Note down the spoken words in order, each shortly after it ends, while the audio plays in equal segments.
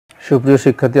সুপ্রিয়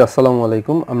শিক্ষার্থী আসসালামু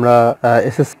আলাইকুম। আমরা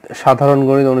এসএসসি সাধারণ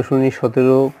গণিত অনুশীলনী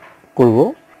 17 করব।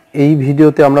 এই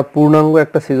ভিডিওতে আমরা পূর্ণাঙ্গ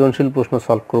একটা সৃজনশীল প্রশ্ন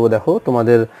সলভ করব। দেখো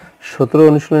তোমাদের 17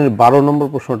 অনুশীলনীর 12 নম্বর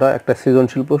প্রশ্নটা একটা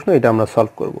সৃজনশীল প্রশ্ন, এটা আমরা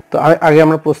সলভ করব। তো আগে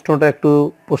আমরা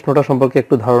প্রশ্নটা সম্পর্কে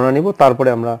একটু ধারণা নিব, তারপরে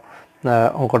আমরা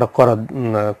অঙ্কটা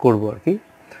করব আর কি।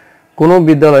 কোনো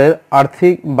বিদ্যালয়ের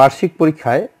বার্ষিক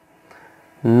পরীক্ষায়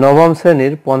নবম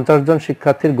শ্রেণীর 50 জন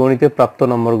শিক্ষার্থীর গণিতে প্রাপ্ত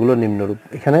নম্বরগুলো নিম্নরূপ।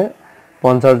 এখানে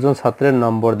 50 জন ছাত্রের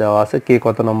নম্বর দেওয়া আছে, কে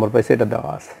কত নম্বর পাইছে এটা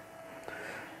দেওয়া আছে।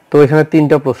 তো এখানে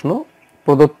তিনটা প্রশ্ন।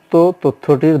 প্রদত্ত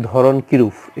তথ্যটির ধরন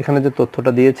কিরূপ, এখানে যে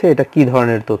তথ্যটা দিয়েছে এটা কি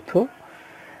ধরনের তথ্য,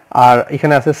 আর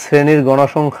এখানে আছে শ্রেণীর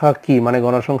গণসংখ্যা কি, মানে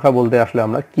গণসংখ্যা বলতে আসলে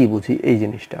আমরা কি বুঝি এই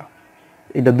জিনিসটা।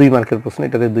 এটা 2 মার্কের প্রশ্ন,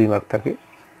 এটাতে 2 মার্ক থাকে।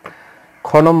 খ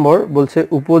নম্বর বলছে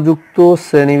উপযুক্ত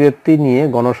শ্রেণীব্যাপ্তি নিয়ে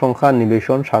গণসংখ্যা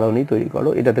নিবেশন সারণী তৈরি করো,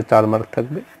 এটাতে 4 মার্ক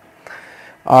থাকবে।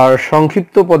 আর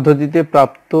সংক্ষিপ্ত পদ্ধতিতে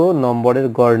প্রাপ্ত নম্বরের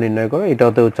গড় নির্ণয় করো,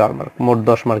 এটাতেও 4 মার্ক, মোট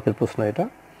 10 মার্কের প্রশ্ন এটা।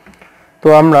 তো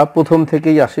আমরা প্রথম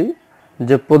থেকেই আসি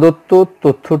যে প্রদত্ত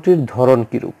তথ্যটির ধরন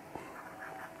কিরূপ।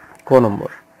 ক নম্বর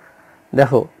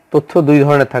দেখো তথ্য 2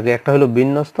 ধরনের থাকে, একটা হলো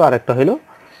বিন্যস্ত আর একটা হলো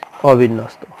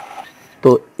অবিন্যস্ত। তো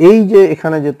এই যে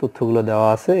এখানে যে তথ্যগুলো দেওয়া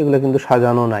আছে এগুলো কিন্তু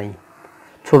সাজানো নাই,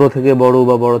 ছোট থেকে বড়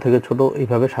বা বড় থেকে ছোট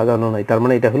এইভাবে সাজানো নাই, তার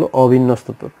মানে এটা হলো অবিন্যস্ত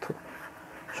তথ্য।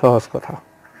 সহজ কথা,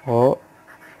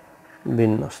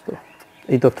 অবিন্যস্ত,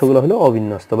 এই তথ্যগুলো হলো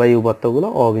অবিন্যস্ত বা এই উপাত্তগুলো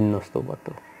অবিন্যস্ত উপাত্ত।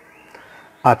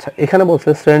 আচ্ছা, এখানে বলছে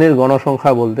শ্রেণীর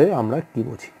গণসংখ্যা বলতে আমরা কি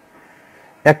বুঝি।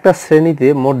 একটা শ্রেণীতে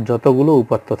মোট যতগুলো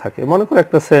উপাত্ত থাকে, মনে করো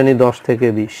একটা শ্রেণী 10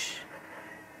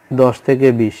 থেকে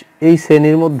 20, এই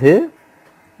শ্রেণীর মধ্যে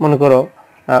মনে করো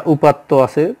উপাত্ত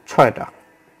আছে 6টা,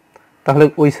 তাহলে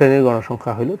ওই শ্রেণীর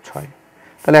গণসংখ্যা হইল 6।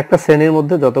 তাহলে একটা শ্রেণীর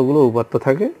মধ্যে যতগুলো উপাত্ত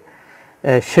থাকে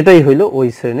সেটাই হইল ওই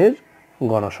শ্রেণীর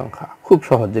গণসংখ্যা। খুব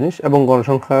সহজ জিনিস, এবং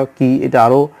গণসংখ্যা কি এটা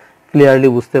আরো ক্লিয়ারলি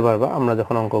বুঝতে পারবা আমরা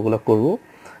যখন অঙ্কগুলো করব,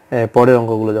 পরের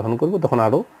অঙ্কগুলো যখন করব তখন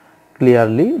আরো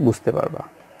ক্লিয়ারলি বুঝতে পারবা।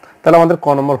 তাহলে আমাদের ক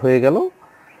নম্বর হয়ে গেল।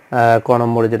 ক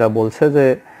নম্বরে যেটা বলছে যে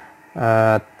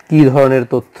কি ধরনের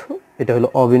তথ্য, এটা হলো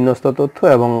অবিন্যস্ত তথ্য,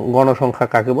 এবং গণসংখ্যা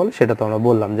কাকে বলে সেটা তো আমরা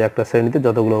বললাম যে একটা শ্রেণীতে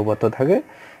যতগুলো উপাত্ত থাকে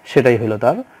সেটাই হলো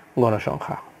তার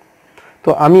গণসংখ্যা। তো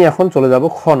আমি এখন চলে যাব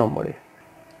খ নম্বরে।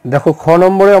 দেখো খ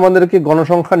নম্বরে আমাদেরকে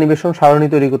গণসংখ্যা নিবেশন সারণী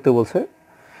তৈরি করতে বলছে।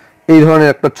 এই ধরনের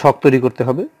একটা ছক তৈরি করতে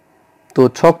হবে। তো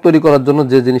ছক তৈরি করার জন্য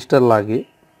যে জিনিসটা লাগে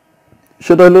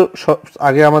সেটা হলো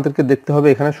আগে আমাদেরকে দেখতে হবে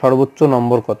এখানে সর্বোচ্চ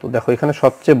নম্বর কত। দেখো এখানে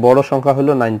সবচেয়ে বড় সংখ্যা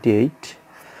হলো 98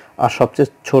 আর সবচেয়ে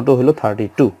ছোট হলো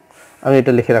 32। আমি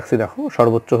এটা লিখে রাখছি, দেখো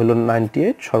সর্বোচ্চ হলো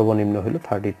 98, সর্বনিম্ন হলো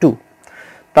 32।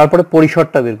 তারপরে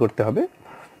পরিসরটা বের করতে হবে।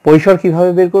 পরিসর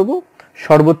কিভাবে বের করব,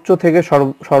 সর্বোচ্চ থেকে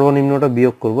সর্বনিম্নটা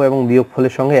বিয়োগ করব এবং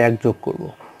বিয়োগফলের সঙ্গে 1 যোগ করব,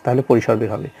 তাহলে পরিসর বের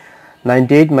হবে।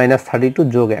 98 - 32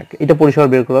 যোগ 1, এটা পরিসর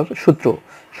বের করার সূত্র,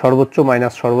 সর্বোচ্চ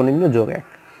মাইনাস সর্বনিম্ন যোগ 1।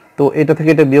 তো এটা থেকে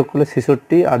এটা বিয়োগ করলে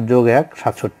 66 আর যোগ 1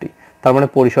 67, তার মানে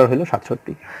পরিসর হলো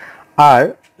 67। আর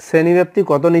শ্রেণীব্যাপ্তি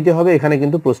কত নিতে হবে এখানে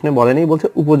কিন্তু প্রশ্নে বলেনি, বলছে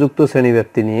উপযুক্ত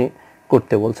শ্রেণীব্যাপ্তি নিয়ে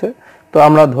করতে বলছে। তো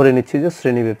আমরা ধরে নিচ্ছি যে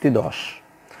শ্রেণীব্যাপ্তি 10।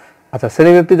 আচ্ছা,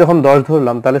 শ্রেণীব্যাপ্তি যখন 10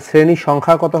 ধরলাম তাহলে শ্রেণী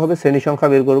সংখ্যা কত হবে, শ্রেণী সংখ্যা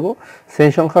বের করব।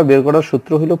 শ্রেণী সংখ্যা বের করার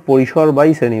সূত্র হলো পরিসর বাই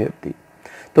শ্রেণীব্যাপ্তি।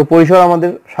 তো পরিসর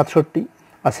আমাদের 67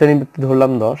 আর শ্রেণীব্যাপ্তি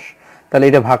ধরলাম 10, তাহলে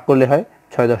এটা ভাগ করলে হয়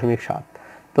 6.7।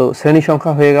 তো শ্রেণী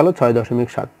সংখ্যা হয়ে গেল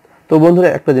 6.7। তো বন্ধুরা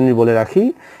একটা জিনিস বলে রাখি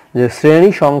যে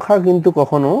শ্রেণী সংখ্যা কিন্তু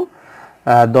কখনো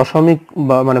দশমিক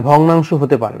বা মানে ভগ্নাংশ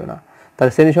হতে পারবে না।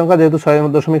 তাহলে শ্রেণী সংখ্যা যেহেতু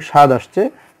 6.7 আসছে,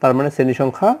 তার মানে শ্রেণী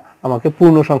সংখ্যা আমাকে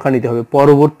পূর্ণ সংখ্যা নিতে হবে,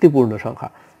 পরবর্তী পূর্ণ সংখ্যা,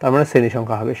 তার মানে শ্রেণী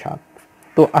সংখ্যা হবে 7।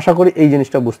 তো আশা করি এই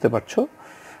জিনিসটা বুঝতে পারছো।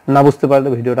 না বুঝতে পারলে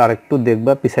ভিডিওটা আরেকটু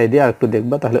দেখবা, পিছাই দিয়ে আরেকটু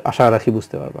দেখবা, তাহলে আশা রাখি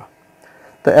বুঝতে পারবা।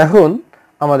 তো এখন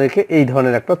আমাদেরকে এই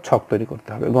ধরনের একটা ছক তৈরি করতে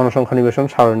হবে, গণসংখ্যা নিবেশন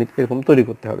সারণী এরকম তৈরি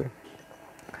করতে হবে।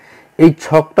 এই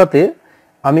ছকটাতে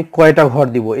আমি কয়টা ঘর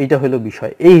দিব এইটা হলো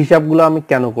বিষয়। এই হিসাবগুলো আমি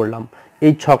কেন করলাম,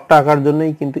 এই ছকটা আঁকার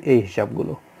জন্যই কিন্তু এই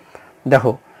হিসাবগুলো।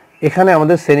 দেখো এখানে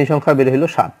আমাদের শ্রেণী সংখ্যা বের হলো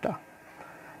 7টা।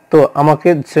 তো আমাকে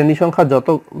শ্রেণী সংখ্যা যত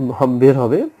বের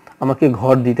হবে আমাকে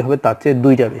ঘর দিতে হবে তার চেয়ে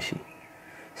 2টা বেশি।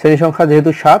 শ্রেণী সংখ্যা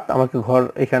যেহেতু 7, আমাকে ঘর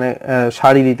এখানে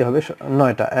সারি দিতে হবে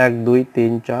 9টা, 1 2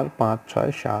 3 4 5 6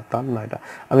 7 8 9টা।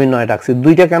 আমি 9টা আঁকছি।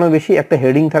 2টা কেন বেশি, একটা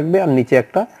হেডিং থাকবে আর নিচে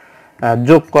একটা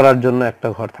যোগ করার জন্য একটা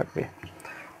ঘর থাকবে।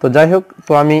 তো যাই হোক,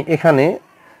 তো আমি এখানে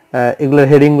এগুলোর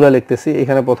হেডিংগুলো লিখতেছি।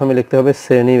 এখানে প্রথমে লিখতে হবে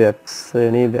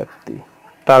শ্রেণীব্যাপ্তি,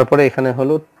 তারপরে এখানে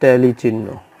হলো ট্যালি চিহ্ন,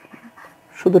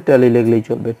 শুধু ট্যালি লিখলেই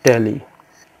চলবে, ট্যালি,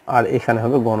 আর এখানে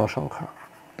হবে গণসংখ্যা।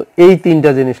 তো এই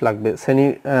 3টা জিনিস লাগবে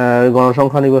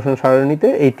গণসংখ্যা নিবেশন সারণীতে,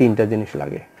 এই 3টা জিনিস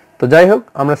লাগে। তো যাই হোক,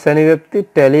 আমরা শ্রেণীব্যাপ্তি,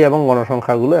 ট্যালি এবং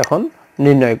গণসংখ্যাগুলো এখন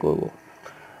নির্ণয় করব।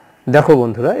 দেখো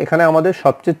বন্ধুরা, এখানে আমাদের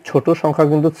সবচেয়ে ছোট সংখ্যা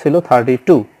কিন্তু ছিল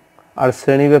 32, আর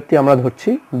শ্রেণীব্যাপ্তি আমরা ধরছি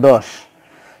 10।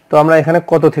 তো আমরা এখানে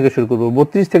কত থেকে শুরু করব?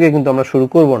 32 থেকে কিন্তু আমরা শুরু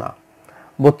করব না।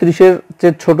 32-এর যে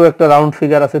ছোট একটা রাউন্ড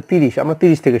ফিগার আছে 30, আমরা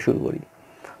 30 থেকে শুরু করি।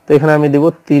 তো এখানে আমি দেব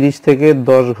 30 থেকে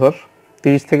 10 ঘর।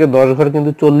 30 থেকে 10 ঘর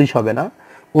কিন্তু 40 হবে না,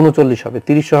 39 হবে।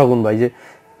 30 সহ গুণ বাই, যে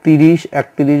 30,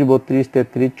 31, 32,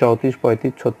 33, 34,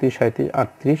 35, 36, 37,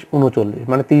 38, 39,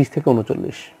 মানে 30 থেকে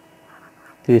 39।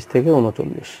 30 থেকে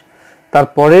 39।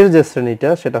 তারপরের যে শ্রেণীটা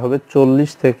সেটা হবে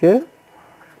 40 থেকে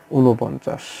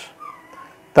 49।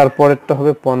 তারপরেরটা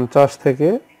হবে 50 থেকে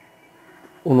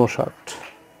 59।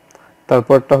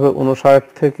 তারপরটা হবে 59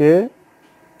 থেকে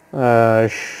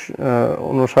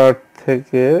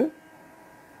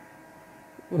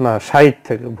 60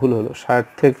 থেকে, ভুল হলো, 60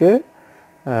 থেকে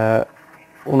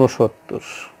 69।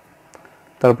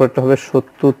 তারপরটা হবে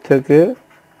 70 থেকে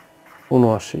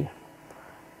 79।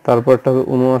 তারপরটা হবে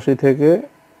 79 থেকে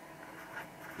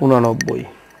 89।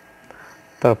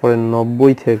 তারপরে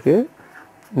 90 থেকে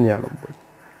 99।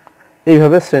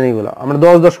 এইভাবে শ্রেণীগুলো আমরা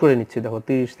 10 করে নিচ্ছি। দেখো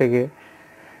 30 থেকে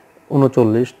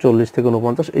 39, 40 থেকে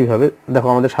 49, এইভাবে দেখো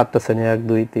আমাদের 7টা শ্রেণী, 1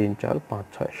 2 3 4 5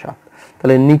 6 7।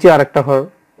 তাহলে নিচে আরেকটা ঘর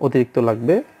অতিরিক্ত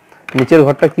লাগবে। নিচের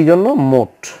ঘরটা কি জন্য?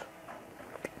 মোট।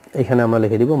 এখানে আমরা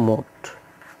লিখে দিব মোট।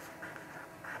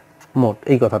 মোট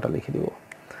এই কথাটা লিখে দিব।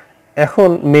 এখন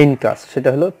মেইন কাজ সেটা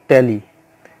হলো ট্যালি।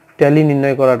 ট্যালি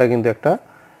নির্ণয় করাটা কিন্তু একটা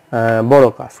বড়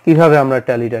কাজ। কিভাবে আমরা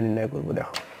ট্যালিটা নির্ণয় করব?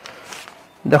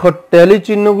 দেখো ট্যালি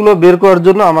চিহ্নগুলো বের করার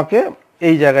জন্য আমাকে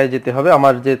এই জায়গায় যেতে হবে।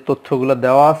 আমার যে তথ্যগুলো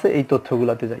দেওয়া আছে এই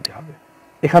তথ্যগুলোতে যাইতে হবে।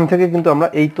 এখান থেকে কিন্তু আমরা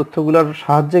এই তথ্যগুলোর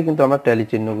সাহায্যে কিন্তু আমরা ট্যালি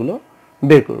চিহ্নগুলো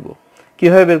বের করব।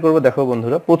 কিভাবে বের করব? দেখো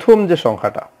বন্ধুরা, প্রথম যে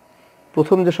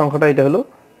সংখ্যাটা এটা হলো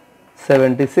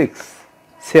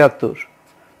 76।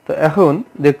 তো এখন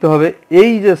দেখতে হবে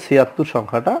এই যে 76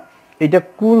 সংখ্যাটা, এটা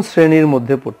কোন শ্রেণীর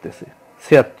মধ্যে পড়তেছে?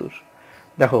 76।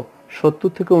 দেখো 70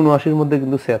 থেকে 79-এর মধ্যে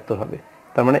কিন্তু 76 হবে।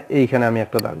 তার মানে এইখানে আমি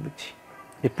একটা দাগ দিচ্ছি।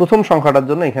 এই প্রথম সংখ্যাটার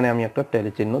জন্য এখানে আমি একটা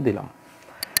ট্যালি চিহ্ন দিলাম।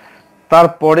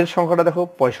 তারপরের সংখ্যাটা দেখো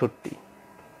 65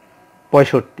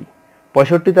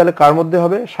 তাহলে কার মধ্যে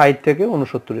হবে? 60 থেকে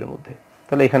 69-এর মধ্যে।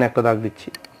 তাহলে এখানে একটা দাগ দিচ্ছি।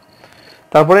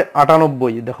 তারপরে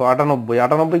 98, দেখো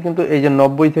 98 কিন্তু এই যে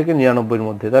 90 থেকে 99-এর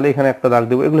মধ্যে, তাহলে এখানে একটা দাগ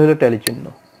দেবো। এগুলো হলো ট্যালি চিহ্ন।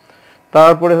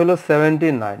 তারপরে হলো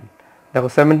 79, দেখো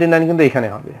 79 কিন্তু এখানে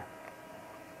হবে।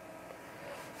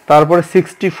 তারপরে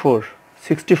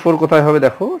 64 কোথায় হবে?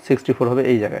 দেখো 64 হবে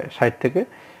এই জায়গায়, 60 থেকে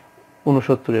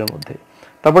 69-এর মধ্যে।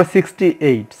 তারপরে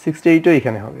 68ও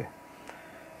এখানে হবে।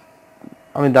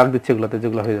 আমি দাগ দিচ্ছি এগুলোতে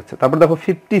যেগুলো হয়ে যাচ্ছে। তারপর দেখো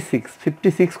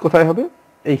 56 কোথায় হবে?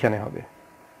 এইখানে হবে।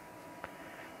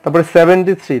 তারপরে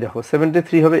 73, দেখো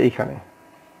 73 হবে এইখানে।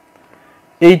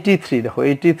 83, দেখো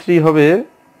 83 হবে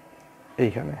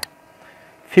এইখানে।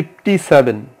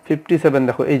 57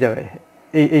 দেখো এই জায়গায়,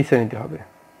 এই শ্রেণীতে হবে।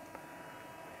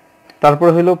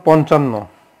 তারপরে হলো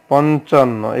 55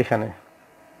 এখানে।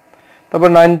 তারপর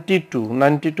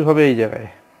 92 হবে এই জায়গায়।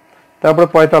 তারপরে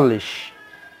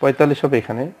 45 হবে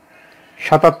এখানে।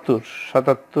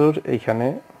 77 এইখানে।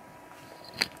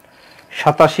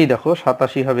 87, দেখো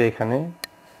 87 হবে এখানে।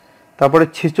 তারপরে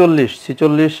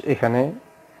 46 এখানে।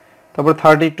 তারপরে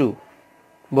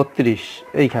 32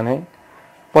 এইখানে।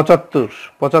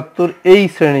 75 এই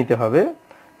শ্রেণীতে হবে।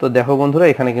 তো দেখো বন্ধুরা,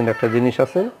 এখানে কিন্তু একটা জিনিস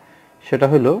আছে, সেটা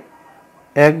হলো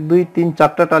 1 2 3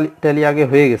 4টা ট্যালি আগে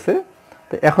হয়ে গেছে।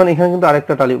 তো এখন এখানে কিন্তু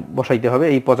আরেকটা ট্যালি বসাইতে হবে।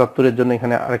 এই 75-এর জন্য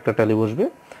এখানে আরেকটা ট্যালি বসবে।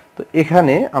 তো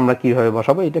এখানে আমরা কিভাবে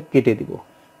বসাবো? এটা কেটে দিব।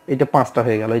 এটা 5টা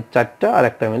হয়ে গেল, এই 4টা আর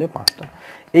একটা মিলে 5টা।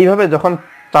 এইভাবে যখন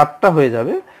 4টা হয়ে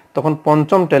যাবে তখন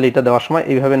পঞ্চম ট্যালিটা দেওয়ার সময়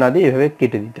এইভাবে না দিয়ে এইভাবে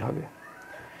কেটে দিতে হবে।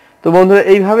 তো বন্ধুরা,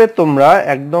 এইভাবে তোমরা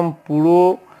একদম পুরো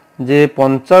যে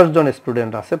 50 জন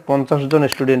স্টুডেন্ট আছে, 50 জন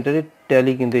স্টুডেন্টেরই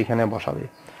ট্যালি কিন্তু এখানে বসাবে।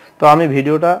 তো আমি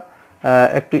ভিডিওটা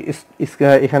একটু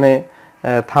এখানে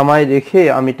থামায় রেখে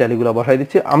আমি ট্যালিগুলো বসাই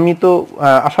দিচ্ছি। আমি তো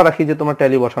আশা রাখি যে তোমার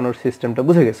ট্যালি বসানোর সিস্টেমটা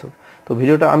বুঝে গেছো। তো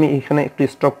ভিডিওটা আমি এখানে একটু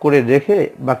স্টপ করে রেখে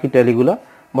বাকি ট্যালিগুলো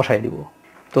বসাই দিব।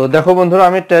 তো দেখো বন্ধুরা,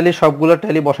 আমি সবগুলো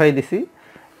ট্যালি বসাই দিছি।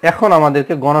 এখন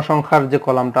আমাদেরকে গণসংখ্যার যে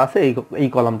কলামটা আছে এই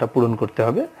কলামটা পূরণ করতে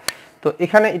হবে। তো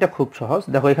এখানে এটা খুব সহজ।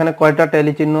 দেখো এখানে কয়টা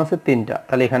ট্যালি চিহ্ন আছে? 3টা।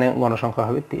 তাহলে এখানে গণসংখ্যা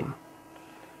হবে 3।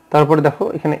 তারপরে দেখো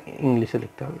এখানে ইংলিশে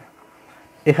লিখতে হবে।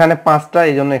 এখানে 5টা,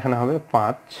 এই জন্য এখানে হবে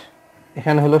 5।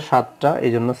 এখানে হলো 7টা,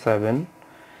 এই জন্য 7।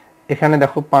 এখানে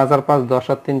দেখো 5 আর 5 10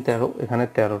 আর 3 13, এখানে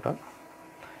 13টা।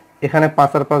 এখানে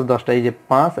 5 আর 5 10টা, এই যে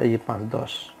 5, এই যে 5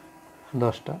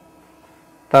 10টা।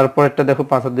 তারপরেরটা দেখো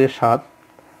 5 আর 2 7,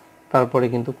 তারপরে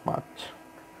কিন্তু 5।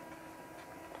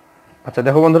 আচ্ছা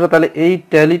দেখো বন্ধুরা, তাহলে এই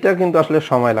ট্যালিটা কিন্তু আসলে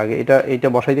সময় লাগে। এইটা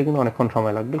বসাইতে কিন্তু অনেকক্ষণ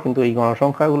সময় লাগবে, কিন্তু এই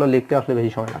গণসংখ্যাগুলো লিখতে আসলে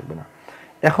বেশি সময় লাগবে না।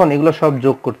 এখন এগুলো সব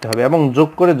যোগ করতে হবে এবং যোগ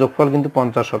করে যোগফল কিন্তু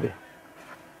 50 হবে।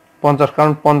 50,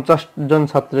 কারণ 50 জন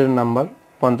ছাত্রের নাম্বার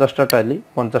 50টা টাইলি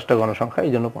 50টা গণসংখ্যা,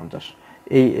 এই জন্য 50।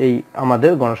 এই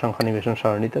আমাদের গণসংখ্যা নিবেশন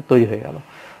সারণীতে তৈরি হয়ে গেল।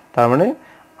 তার মানে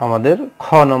আমাদের খ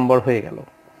নম্বর হয়ে গেল।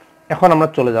 এখন আমরা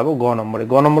চলে যাব গ নম্বরে।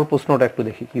 গ নম্বর প্রশ্নটা একটু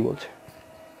দেখি কি বলছে।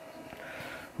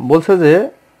 বলছে যে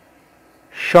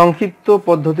সংক্ষিপ্ত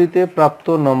পদ্ধতিতে প্রাপ্ত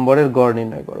নম্বরের গড়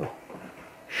নির্ণয় করো।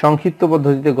 সংক্ষিপ্ত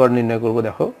পদ্ধতিতে গড় নির্ণয় করব।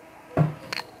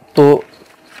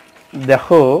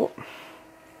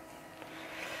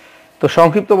 তো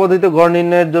সংক্ষিপ্ত পদ্ধতিতে গড়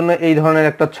নির্ণয়ের জন্য এই ধরনের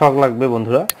একটা ছক লাগবে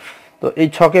বন্ধুরা। তো এই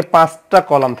ছকে 5টা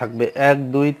কলাম থাকবে, 1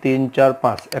 2 3 4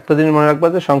 5। একটা জিনিস মনে রাখবা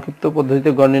যে সংক্ষিপ্ত পদ্ধতিতে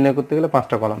গড় নির্ণয় করতে গেলে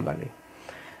 5টা কলাম লাগে।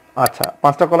 আচ্ছা,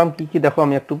 5টা কলাম কি কি দেখো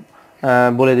আমি একটু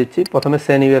বলে দিচ্ছি। প্রথমে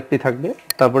শ্রেণী ব্যক্তি থাকবে,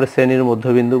 তারপরে শ্রেণীর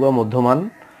মধ্যবিন্দু বা মধ্যমান,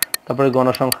 তারপরে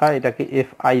গণসংখ্যা, এটাকে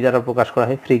fi দ্বারা প্রকাশ করা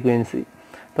হয়, ফ্রিকোয়েন্সি।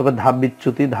 তারপর ধাপ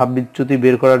বিচ্যুতি। ধাপ বিচ্যুতি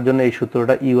বের করার জন্য এই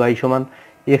সূত্রটা ui সমান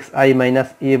xi minus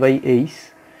a by h।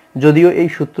 যদিও এই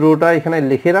সূত্রটা এখানে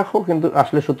লিখে রাখো, কিন্তু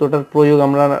আসলে সূত্রটার প্রয়োগ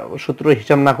আমরা সূত্র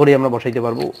হিসাব না করে আমরা বসাইতে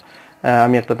পারবো।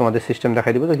 আমি একটা তোমাদের সিস্টেম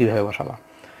দেখাই দিব যে কীভাবে বসাবা।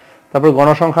 তারপর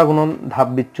গণসংখ্যা গুণন ধাপ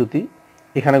বিচ্যুতি।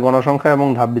 এখানে গণসংখ্যা এবং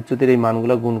ধাপ বিচ্যুতির এই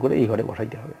মানগুলো গুণ করে এই ঘরে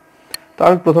বসাইতে হবে। তো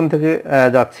আমি প্রথম থেকে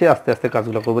যাচ্ছি, আস্তে আস্তে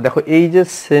কাজগুলো করবো। দেখো এই যে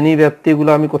শ্রেণী ব্যাপ্তিগুলো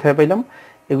আমি কোথায় পাইলাম,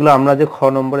 এগুলো আমরা যে খ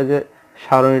নম্বরে যে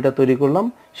সারণীটা তৈরি করলাম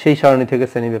সেই সারণী থেকে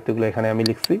শ্রেণী ব্যাপ্তিগুলো এখানে আমি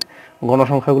লিখছি।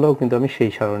 গণসংখ্যাগুলোও কিন্তু আমি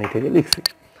সেই সারণী থেকে লিখছি।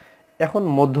 এখন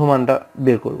মধ্যমানটা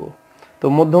বের করব। তো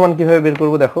মধ্যমান কিভাবে বের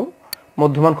করব দেখো,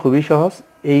 মধ্যমান খুবই সহজ।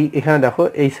 এখানে দেখো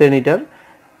এই শ্রেণীটার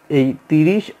এই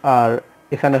 30 আর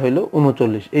এখানে হইলো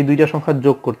 39, এই দুইটা সংখ্যা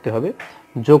যোগ করতে হবে,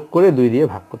 যোগ করে 2 দিয়ে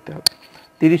ভাগ করতে হবে।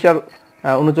 30 আর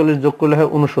 39 যোগ করলে হয়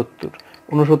 69,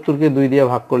 69কে 2 দিয়ে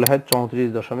ভাগ করলে হয়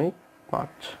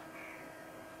 34.5।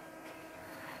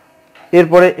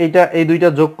 এরপরে এই দুইটা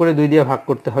যোগ করে 2 দিয়ে ভাগ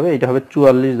করতে হবে, এটা হবে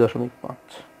 44.5,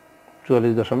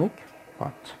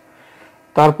 44.5।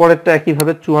 তারপরেরটা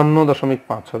একইভাবে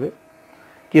 54.5 হবে।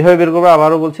 কিভাবে বের করবো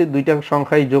আবারও বলছি, দুইটা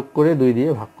সংখ্যাই যোগ করে 2 দিয়ে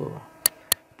ভাগ করবো।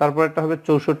 তারপরেরটা হবে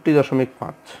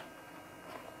 64.5।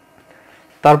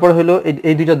 তারপরে হলো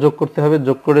এই দুইটা যোগ করতে হবে,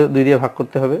 যোগ করে 2 দিয়ে ভাগ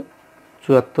করতে হবে,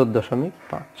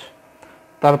 74.5।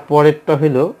 তারপরেরটা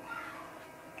হলো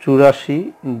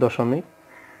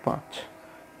 84.5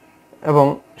 এবং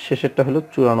শেষেরটা হলো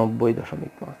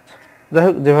 94.5। যাই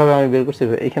হোক, যেভাবে আমি বের করছি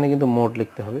এখানে কিন্তু মোট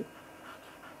লিখতে হবে,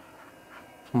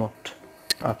 মোট।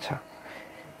 আচ্ছা,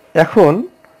 এখন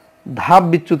ধাপ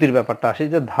বিচ্যুতির ব্যাপারটা আসে,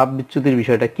 যে ধাপ বিচ্যুতির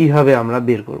বিষয়টা কিভাবে আমরা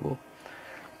বের করব।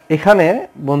 এখানে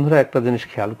বন্ধুরা একটা জিনিস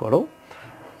খেয়াল করো,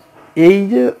 এই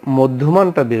যে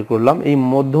মধ্যমানটা বের করলাম, এই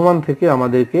মধ্যমান থেকে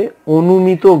আমাদেরকে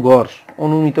অনুমিত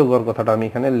গড় কথাটা আমি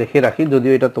এখানে লিখে রাখি,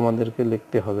 যদিও এটা তোমাদেরকে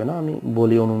লিখতে হবে না, আমি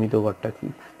বলি অনুমিত গড়টা কি।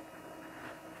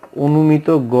 অনুমিত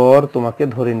গড় তোমাকে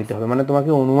ধরে নিতে হবে, মানে তোমাকে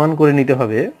অনুমান করে নিতে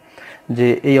হবে যে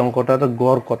এই অঙ্কটার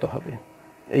গড় কত হবে,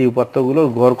 এই উপাত্তগুলোর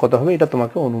গড় কত হবে, এটা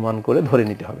তোমাকে অনুমান করে ধরে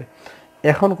নিতে হবে।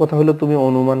 এখন কথা হলো তুমি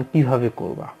অনুমান কিভাবে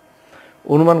করবা।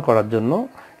 অনুমান করার জন্য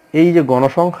এই যে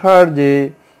গণসংখ্যার যে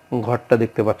ঘরটা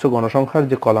দেখতে পাচ্ছ, গণসংখ্যার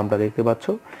যে কলামটা দেখতে পাচ্ছ,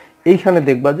 এইখানে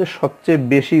দেখবা যে সবচেয়ে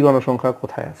বেশি গণসংখ্যা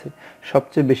কোথায় আছে।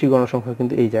 সবচেয়ে বেশি গণসংখ্যা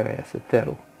কিন্তু এই জায়গায় আছে,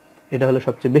 13। এটা হলো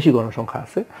সবচেয়ে বেশি গণসংখ্যা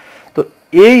আছে। তো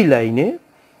এই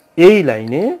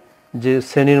লাইনে যে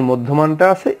শ্রেণীর মধ্যমানটা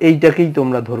আছে, এইটাকেই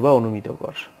তোমরা ধরবা অনুমিত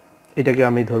গড়। এটাকে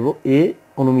আমি ধরবো এ,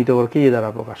 অনুমিত গড়কে এ দ্বারা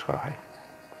প্রকাশ করা হয়।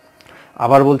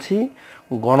 আবার বলছি,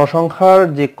 গণসংখ্যার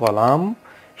যে কলাম,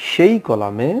 সেই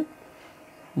কলামে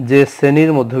যে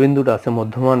শ্রেণীর মধ্যবিন্দুটা আছে,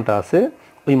 মধ্যমানটা আছে,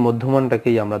 ওই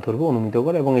মধ্যমানটাকেই আমরা ধরবো অনুমিত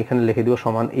গড় এবং এখানে লিখে দিব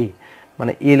সমান এ।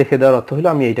 মানে এ লিখে দেওয়ার অর্থ হলো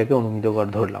আমি এইটাকে অনুমিত গড়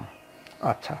ধরলাম।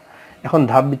 আচ্ছা, এখন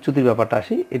ধাপ বিচ্যুতির ব্যাপারটা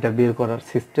আসি, এটা বের করার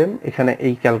সিস্টেম। এখানে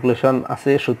এই ক্যালকুলেশন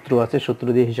আছে, সূত্র আছে, সূত্র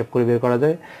দিয়ে হিসাব করে বের করা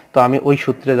যায়। তো আমি ওই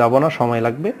সূত্রে যাব না, সময়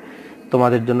লাগবে।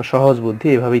 তোমাদের জন্য সহজ বুদ্ধি,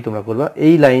 এভাবেই তোমরা করবা।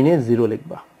 এই লাইনে 0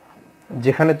 লিখবা,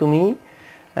 যেখানে তুমি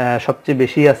সবচেয়ে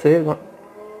বেশি আছে,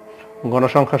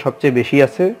 গণসংখ্যা সবচেয়ে বেশি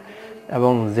আছে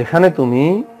এবং যেখানে তুমি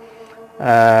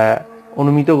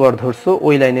অনুমিত গড় ধরছো,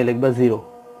 ওই লাইনে লিখবা 0।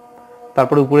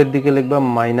 তারপরে উপরের দিকে লিখবা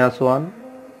 -1,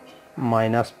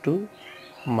 -2,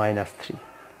 -3,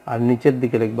 আর নিচের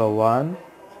দিকে লিখবা 1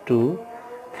 2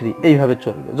 3। এইভাবে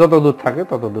চলবে, যত দূর থাকে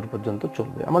তত দূর পর্যন্ত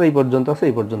চলবে। আমার এই পর্যন্ত আছে,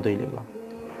 এই পর্যন্তই লিখলাম।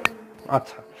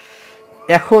 আচ্ছা,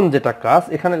 এখন যেটা কাজ,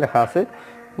 এখানে লেখা আছে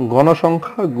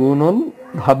গণসংখ্যা গুণন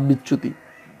ধাপ বিচ্যুতি।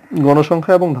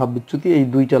 গণসংখ্যা এবং ধাপ বিচ্যুতি এই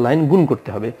দুইটা লাইন গুণ করতে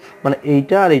হবে, মানে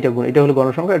এইটা আর এইটা গুণ। এটা হলো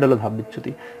গণসংখ্যা, এটা হলো ধাপ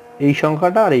বিচ্যুতি। এই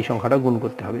সংখ্যাটা আর এই সংখ্যাটা গুণ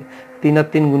করতে হবে। 3 আর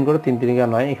 3 গুণ করে 3 3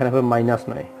 9, এখানে হবে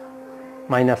 -9,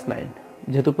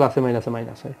 যেহেতু প্লাসে মাইনাসে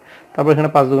মাইনাস হয়। তারপর এখানে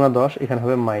 5 2 10, এখানে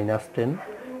হবে -10,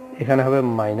 এখানে হবে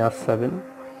 -7,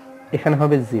 এখানে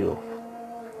হবে 0,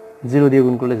 0 দিয়ে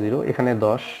গুণ করলে 0, এখানে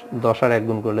 10, 10 আর 1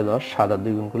 গুণ করলে 10, 7 আর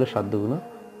 2 গুণ করলে 7 2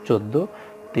 14,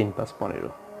 3 5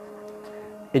 15।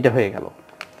 এটা হয়ে গেল।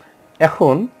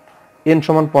 এখন n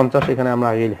সমান 50 এখানে আমরা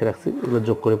আগেই লিখে রাখছি, এগুলো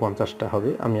যোগ করে 50টা হবে,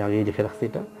 আমি আগেই লিখে রাখছি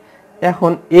এটা।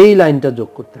 এখন এই লাইনটা যোগ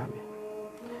করতে হবে।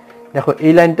 দেখো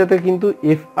এই লাইনটাতে কিন্তু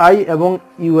fi এবং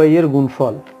ui এর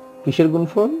গুণফল, কিসের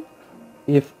গুণফল?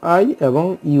 fi এবং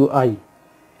ui,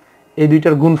 এই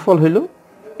দুইটার গুণফল হলো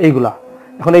এইগুলা।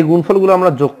 এখন এই গুণফলগুলো আমরা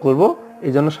যোগ করব,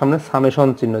 এই জন্য সামনে সামেশন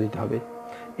চিহ্ন দিতে হবে।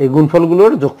 এই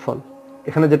গুণফলগুলোর যোগফল,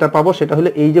 এখানে যেটা পাবো সেটা হলো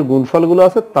এই যে গুণফলগুলো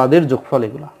আছে তাদের যোগফল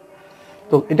এগুলা।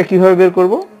 তো এটা কিভাবে বের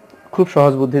করব? খুব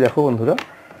সহজ বুদ্ধি। দেখো বন্ধুরা,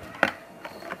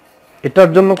 এটার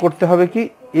জন্য করতে হবে কি,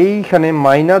 এইখানে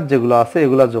মাইনাস যেগুলো আছে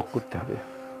এগুলা যোগ করতে হবে,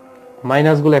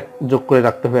 মাইনাসগুলো যোগ করে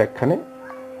রাখতে হবে একখানে,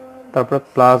 তারপরে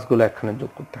প্লাসগুলো একখানে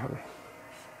যোগ করতে হবে,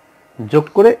 যোগ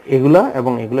করে এগুলা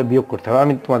এবং এগুলো বিয়োগ করতে হবে।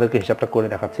 আমি তোমাদেরকে হিসাবটা করে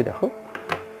দেখাচ্ছি। দেখো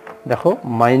দেখো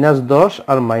 -10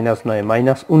 আর -9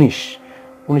 -19,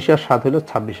 19 আর 7 হলো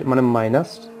 26, মানে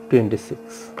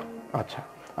 -26। আচ্ছা,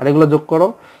 আর এগুলো যোগ করো,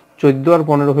 14 আর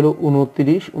 15 হলো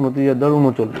 29, 29 আর 10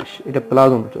 39, এটা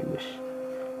 +39।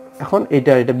 এখন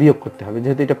এটা বিয়োগ করতে হবে,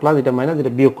 যেহেতু এটা প্লাস এটা মাইনাস,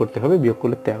 এটা বিয়োগ করতে হবে, বিয়োগ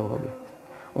করলে 13 হবে।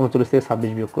 39 থেকে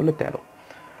 26 বিয়োগ করলে 13।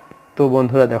 তো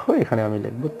বন্ধুরা দেখো এখানে আমি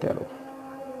লিখবো 13।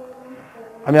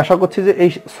 আমি আশা করছি যে এই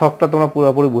সফটটা তোমরা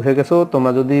পুরোপুরি বুঝে গেছো।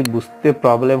 তোমরা যদি বুঝতে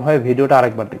প্রবলেম হয় ভিডিওটা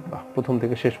আরেকবার দেখবা, প্রথম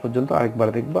থেকে শেষ পর্যন্ত আরেকবার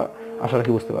দেখবা, আশা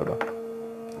রাখি বুঝতে পারবা।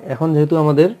 এখন যেহেতু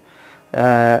আমাদের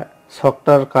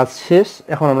সফটটার কাজ শেষ,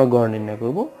 এখন আমরা গড় নির্ণয়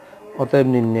করব। অতএব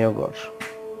নির্ণয় গড়,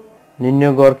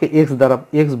 নির্ণয় গড়কে এক্স দ্বারা,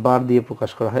 এক্স বার দিয়ে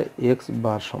প্রকাশ করা হয়। এক্স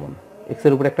বার সমান, এক্স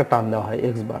এর উপরে একটা টান দেওয়া হয়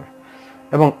এক্স বার,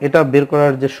 এবং এটা বের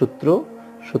করার যে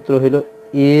সূত্র হলো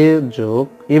এ যোগ,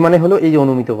 এ মানে হলো এই যে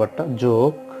অনুমিত গড়টা,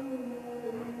 যোগ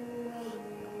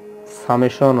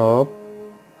সামেশন অফ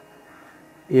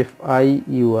fi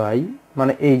ui,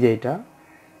 মানে এই যে এটা,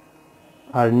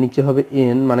 আর নিচে হবে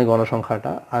n মানে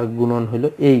গণসংখ্যাটা, আর গুণন হলো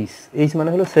h মানে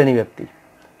হলো শ্রেণীব্যাপ্তি,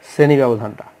 শ্রেণী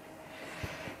ব্যবধানটা।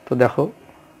 তো দেখো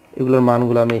এগুলোর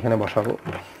মানগুলো আমি এখানে বসাবো।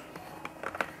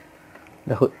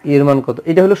 দেখো এর মান কত,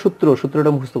 এটা হলো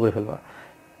সূত্রটা মুখস্থ করে ফেলবা।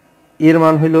 এর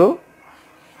মান হলো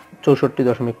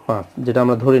 64.5, যেটা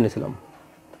আমরা ধরে নিয়েছিলাম,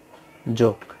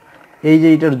 যোগ এই যে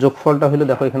এটার যোগফলটা হলো,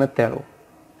 দেখো এখানে 13,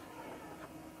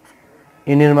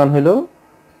 n এর মান হলো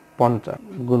 50,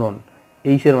 গুণন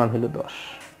h এর মান হলো 10।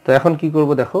 তো এখন কি করব?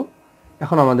 দেখো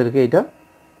এখন আমাদেরকে এটা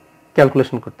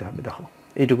ক্যালকুলেশন করতে হবে। দেখো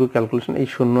এইটুকু ক্যালকুলেশন, এই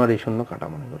 0 আর এই 0 কাটা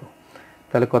মনে করো,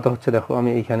 তাহলে কত হচ্ছে দেখো, আমি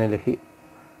এইখানে লিখি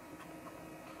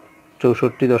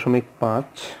 64.5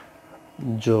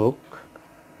 যোগ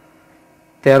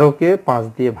 13কে 5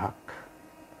 দিয়ে ভাগ।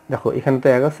 দেখো এখানে তো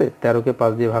 1 আছে, 13কে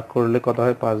 5 দিয়ে ভাগ করলে কত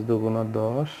হয়? 5 × 2 =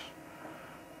 10,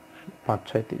 5 ×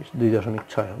 6 = 30,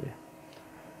 2.6 হবে,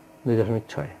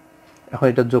 2.6। এখন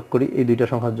এটা যোগ করি, এই দুইটা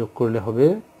সংখ্যা যোগ করলে হবে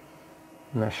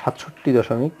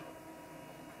 67.1।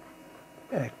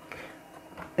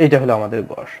 এইটা হলো আমাদের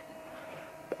গড়,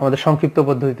 আমাদের সংক্ষিপ্ত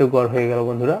পদ্ধতিতে গড় হয়ে গেল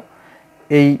বন্ধুরা।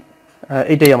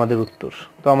 এইটাই আমাদের উত্তর।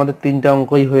 তো আমাদের 3টা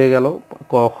অঙ্কই হয়ে গেল,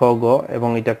 ক, খ, গ, এবং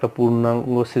এটা একটা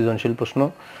পূর্ণাঙ্গ সৃজনশীল প্রশ্ন।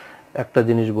 একটা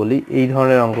জিনিস বলি, এই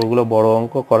ধরনের অঙ্কগুলো বড়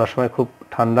অঙ্ক করার সময় খুব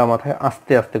ঠান্ডা মাথায়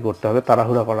আস্তে আস্তে করতে হবে,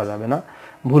 তাড়াহুড়া করা যাবে না,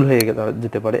 ভুল হয়ে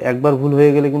যেতে পারে। একবার ভুল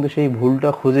হয়ে গেলে কিন্তু সেই ভুলটা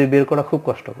খুঁজে বের করা খুব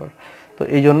কষ্টকর। তো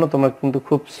এই জন্য তোমরা কিন্তু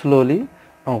খুব স্লোলি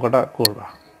অঙ্কটা করবা,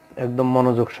 একদম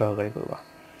মনোযোগ সহকারে করবা।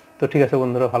 তো ঠিক আছে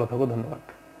বন্ধুরা, ভালো থাকো, ধন্যবাদ।